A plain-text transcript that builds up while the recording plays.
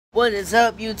What is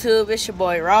up, YouTube? It's your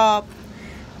boy Rob.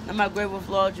 I'm at Great with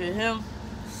Vlogs with him,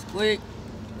 Squeak,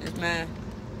 this man,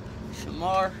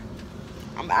 Shamar.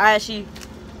 I'm ashy.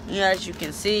 As you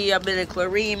can see, I've been in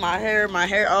chlorine. My hair,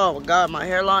 oh my god, my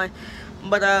hairline.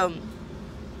 But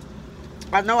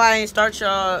I know I ain't start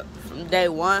y'all from day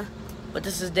one, but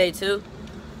this is day 2.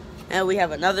 And we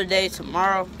have another day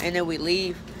tomorrow, and then we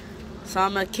leave. So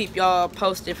I'm gonna keep y'all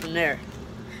posted from there.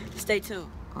 Stay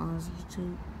tuned. On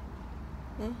YouTube.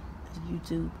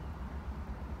 YouTube.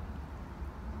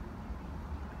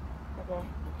 Okay.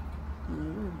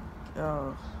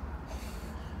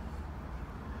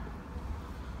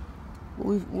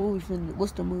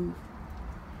 What's the move?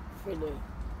 Finna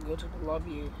go to the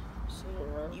lobby and sit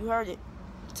around. You heard it.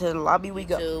 To the lobby we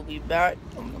go. We back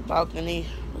on the balcony.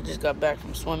 We just got back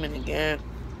from swimming again.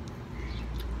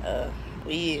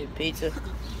 We eat pizza.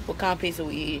 What kind of pizza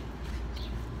we eat?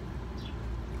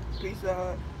 Pizza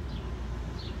Hut.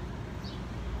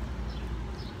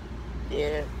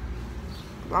 Yeah.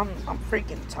 I'm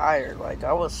freaking tired. Like,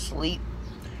 I was asleep.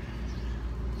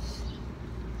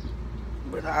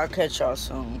 But I'll catch y'all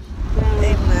soon.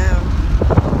 Hey, man.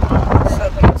 What's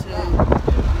up, YouTube?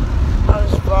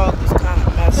 This vlog is kind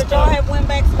of messed up. Did y'all have went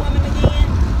back swimming again?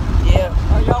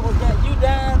 Yeah. Or y'all was that you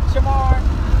done, Shamar?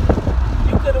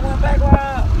 You could have went back,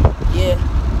 Rob? Yeah.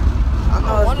 I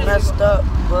know it's messed up,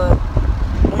 but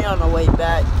we on the way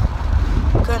back.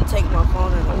 Couldn't take my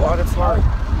phone in the water park.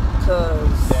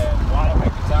 Cause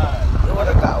it would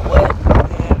have got wet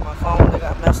and my phone would have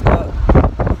got messed up.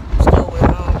 Still with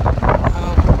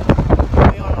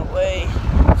we on the way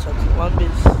to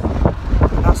Columbus.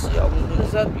 I'll see y'all when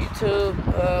What's up,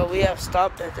 YouTube? We have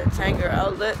stopped at the Tanger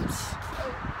Outlets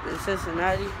in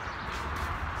Cincinnati.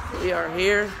 We are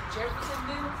here.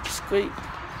 Jeffersonville? Squeak.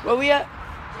 Where we at?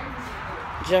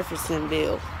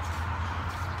 Jeffersonville.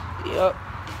 Yup.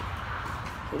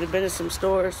 We've been to some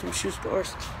stores, some shoe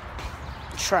stores.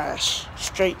 Trash.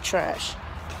 Straight trash.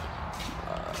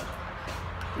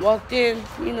 Walked in,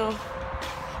 you know.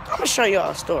 I'm gonna show y'all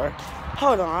a store.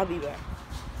 Hold on, I'll be back.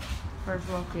 First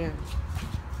walk in.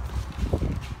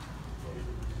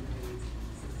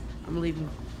 I'm leaving.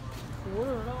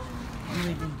 I'm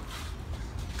leaving.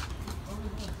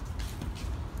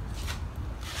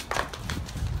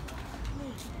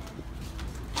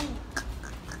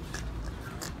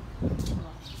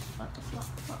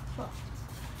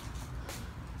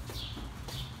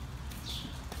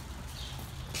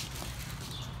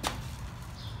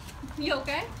 You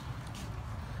okay?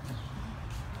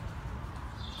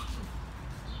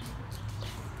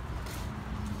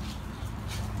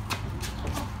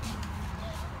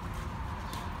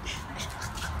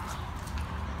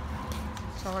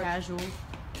 Sorry. Casual.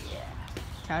 Yeah.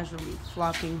 Casually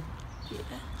flocking. Yeah.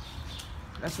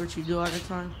 That's what you do all the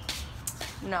time?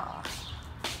 Nah.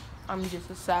 I'm just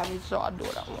a savage, so I do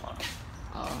what I want.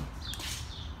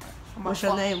 What's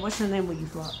your name? What's your name when you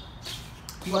flop?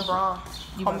 LeBron.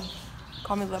 You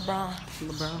Call me LeBron.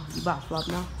 LeBron. You about to flop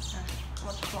now?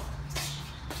 What's the flop?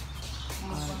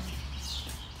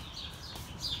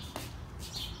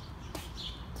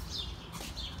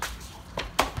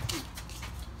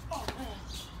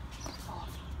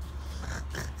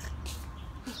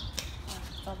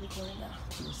 Stop recording now.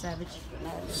 You're a savage.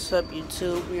 What's up,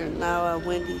 YouTube? We are now at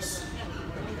Wendy's.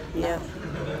 Yeah.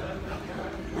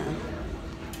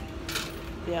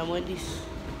 Yeah, Wendy's.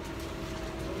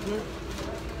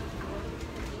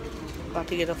 About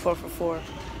to get a 4 for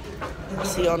 $4.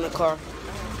 See you on the car.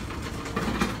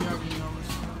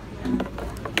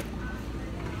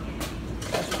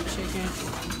 Got some chicken.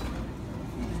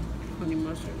 Honey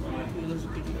mustard.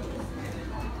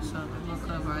 So, I'm gonna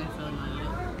cover. I ain't feeling like it.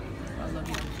 I love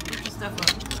you. Get your stuff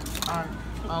up. Alright,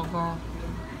 all gone.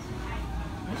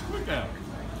 Let's quick out.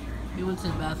 He went to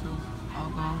the bathroom. All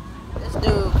gone. This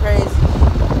dude crazy.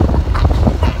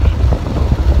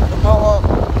 Mohawk.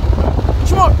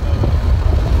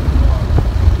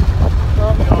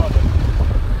 Come on.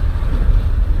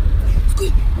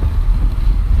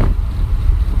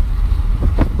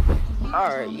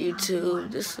 Alright, YouTube,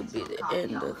 this will be the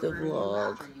end of the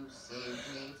vlog.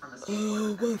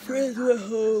 Oh, my friends went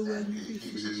home.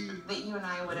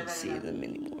 I don't see them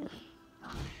anymore.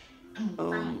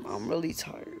 I'm really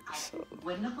tired, so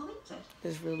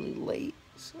it's really late,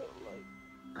 so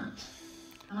like,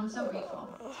 I'm so grateful.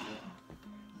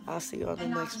 I'll see you on the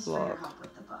next vlog.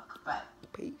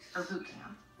 Peace. For boot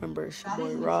camp. Remember, it's your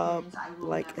boy Rob.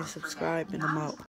 Like and subscribe, and I'm out.